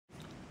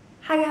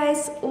Hi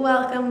guys,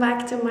 welcome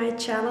back to my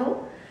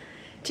channel.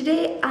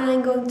 Today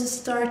I'm going to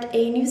start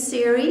a new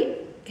series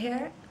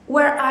here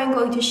where I'm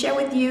going to share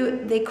with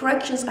you the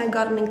corrections I've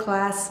gotten in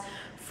class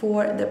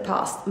for the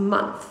past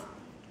month.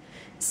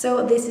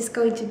 So this is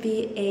going to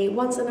be a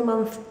once in a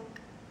month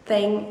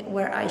thing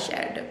where I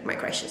share my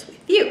corrections with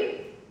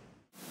you.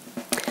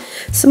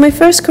 So my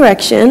first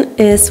correction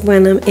is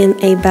when I'm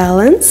in a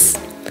balance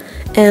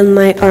and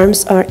my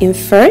arms are in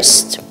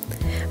first.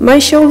 My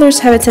shoulders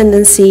have a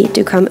tendency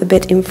to come a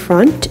bit in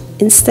front.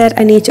 Instead,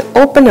 I need to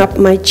open up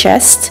my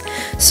chest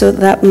so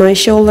that my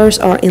shoulders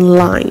are in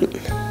line.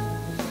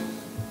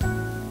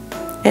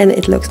 And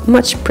it looks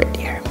much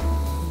prettier.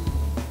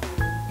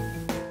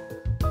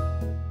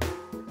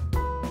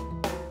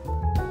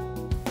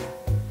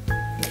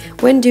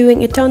 When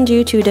doing a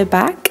tendu to the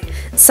back,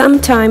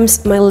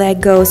 sometimes my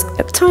leg goes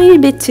a tiny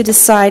bit to the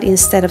side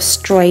instead of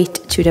straight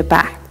to the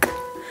back.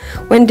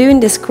 When doing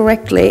this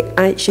correctly,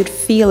 I should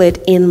feel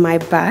it in my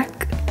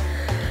back.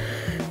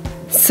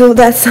 So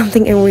that's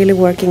something I'm really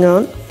working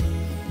on.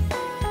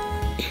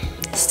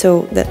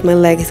 So that my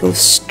legs go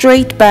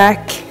straight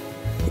back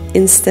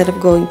instead of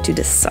going to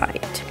the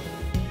side.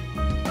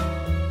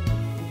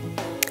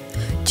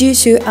 Due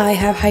to I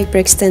have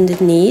hyperextended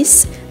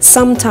knees,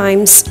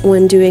 sometimes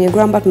when doing a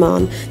grand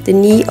battement, the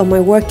knee of my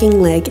working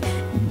leg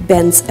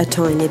bends a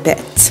tiny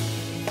bit.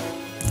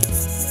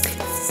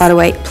 By the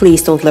way,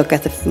 please don't look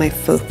at my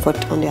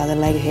foot on the other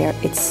leg here,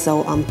 it's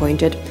so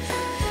unpointed.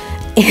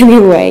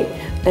 Anyway,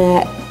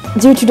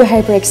 due to the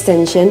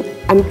hyperextension,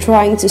 I'm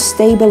trying to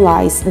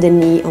stabilize the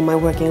knee on my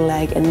working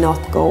leg and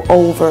not go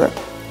over.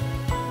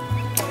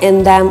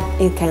 And then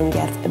it can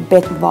get a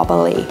bit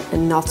wobbly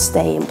and not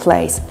stay in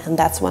place, and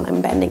that's when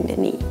I'm bending the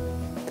knee.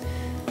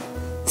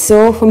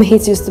 So for me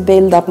it's just to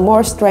build up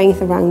more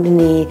strength around the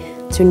knee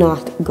to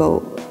not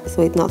go,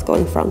 so it's not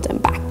going front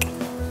and back.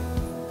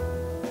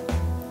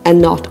 And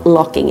not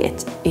locking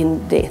it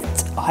in this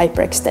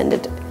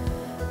hyperextended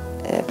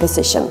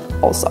position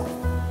also.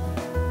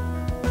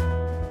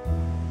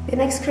 The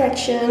next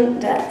correction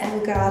that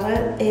I've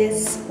gotten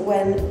is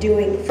when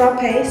doing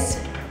frappes,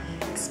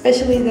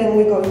 especially then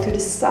we're going to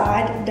the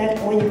side, that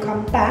when you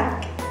come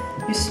back,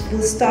 you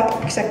will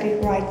stop exactly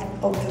right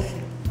of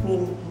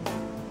the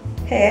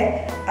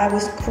here. I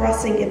was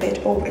crossing a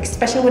bit over,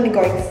 especially when you're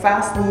going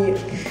fast and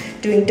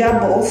you're doing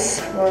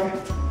doubles or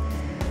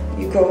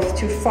you go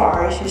too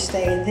far, you should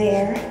stay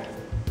there.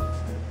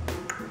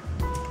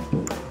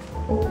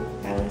 Oh,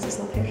 balance is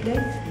not here today.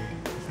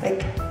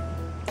 Like,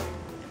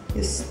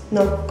 just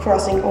not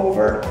crossing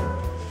over.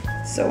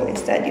 So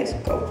instead you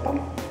just go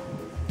bum,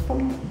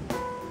 bum,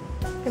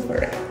 and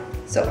over.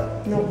 So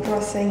no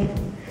crossing,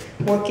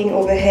 working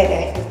over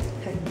here.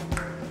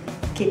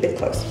 Keep it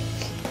close.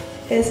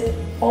 Is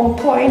on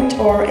point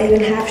or even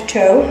half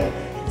toe.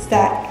 It's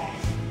that.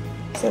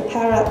 So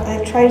parallel,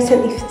 I try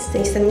to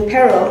stay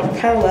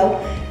parallel,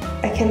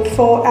 I can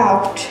fall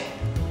out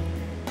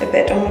a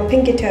bit on my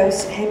pinky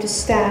toes. I have to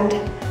stand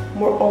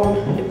more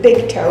on the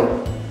big toe.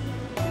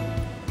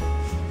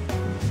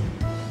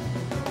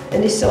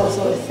 And this is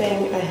also a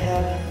thing I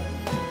have,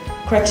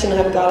 correction I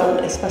have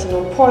gotten, especially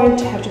on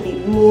point, I have to be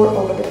more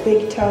over the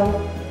big toe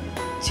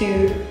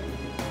to,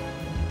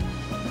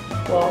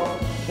 well,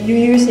 you're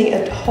using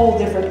a whole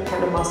different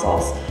kind of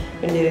muscles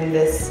when doing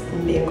this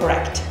and being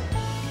correct.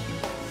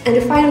 And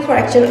the final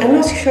correction, I'm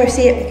not sure,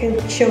 see if I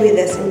can show you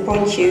this in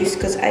point shoes,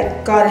 because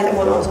I got it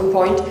when I was on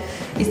point,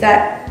 is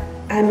that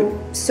I'm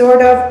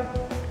sort of,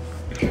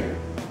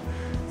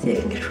 see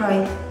if I can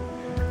try,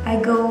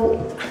 I go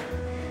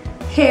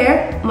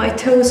here, my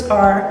toes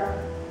are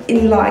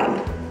in line,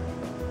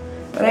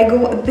 but I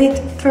go a bit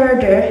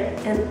further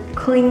and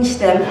clinch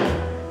them.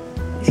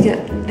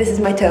 This is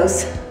my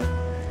toes.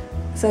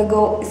 So I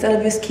go, instead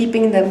of just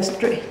keeping them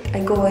straight,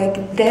 I go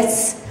like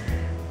this.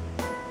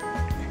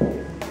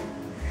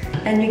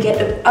 And you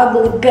get an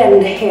ugly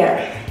bend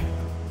here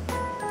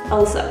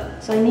also.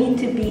 So I need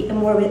to be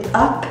more bit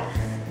up.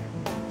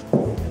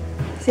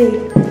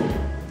 See?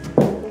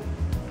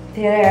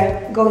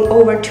 There, going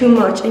over too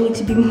much. I need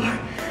to be more,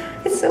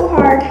 it's so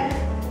hard.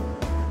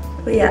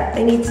 But yeah,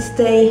 I need to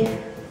stay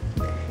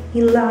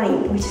in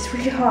line, which is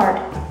really hard.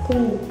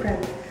 Oh,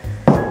 crap.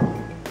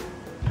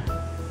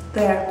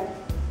 There.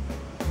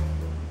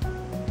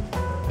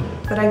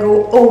 But I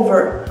go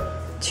over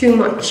too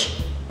much.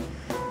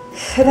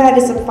 So that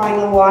is the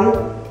final one,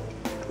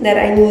 that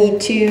I need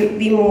to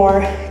be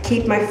more,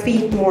 keep my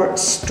feet more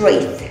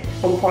straight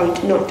on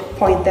point, not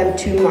point them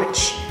too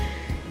much.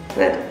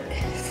 That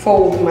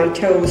fold my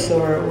toes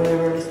or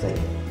whatever it is.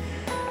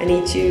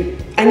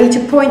 I need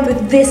to point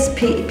with this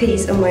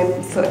piece of my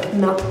foot,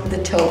 not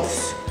the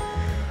toes.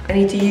 I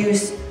need to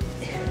use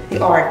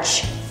the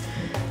arch,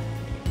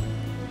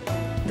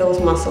 those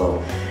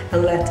muscles,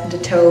 and let the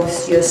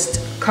toes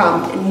just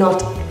come and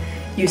not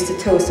use the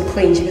toes to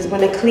clinch, because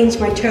when I clinch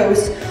my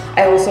toes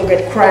I also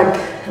get cramp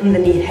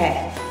underneath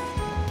here,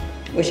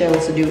 which I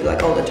also do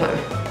like all the time.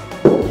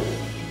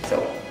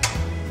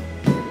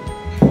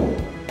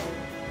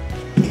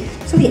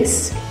 So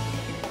yes.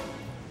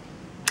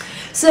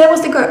 So that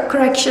was the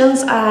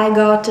corrections I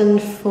gotten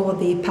for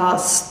the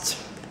past,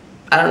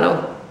 I don't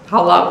know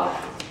how long,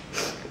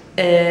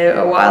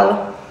 a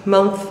while,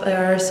 month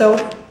or so.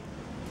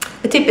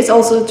 The tip is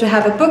also to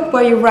have a book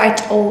where you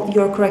write all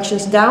your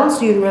corrections down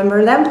so you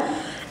remember them.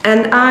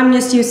 And I'm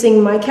just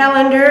using my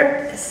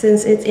calendar,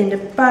 since it's in the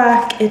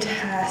back, it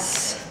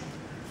has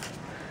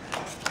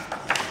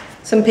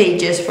some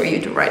pages for you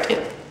to write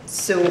in.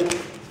 So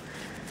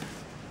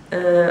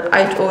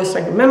I always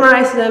try to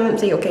memorize them,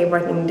 say okay,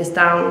 writing this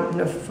down,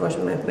 first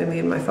maybe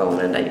in my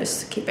phone, and I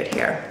just keep it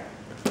here.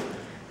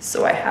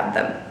 So I have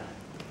them.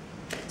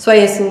 So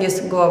I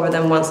just go over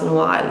them once in a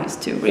while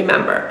just to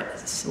remember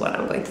this is what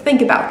I'm going to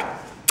think about.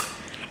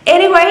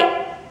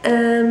 Anyway,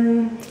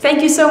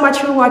 thank you so much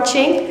for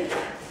watching.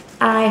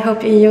 I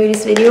hope you enjoyed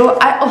this video.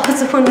 I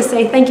also want to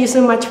say thank you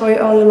so much for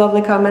all your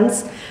lovely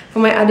comments for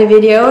my other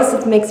videos.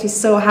 It makes me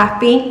so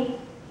happy.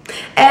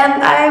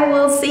 And I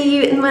will see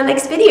you in my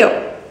next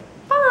video.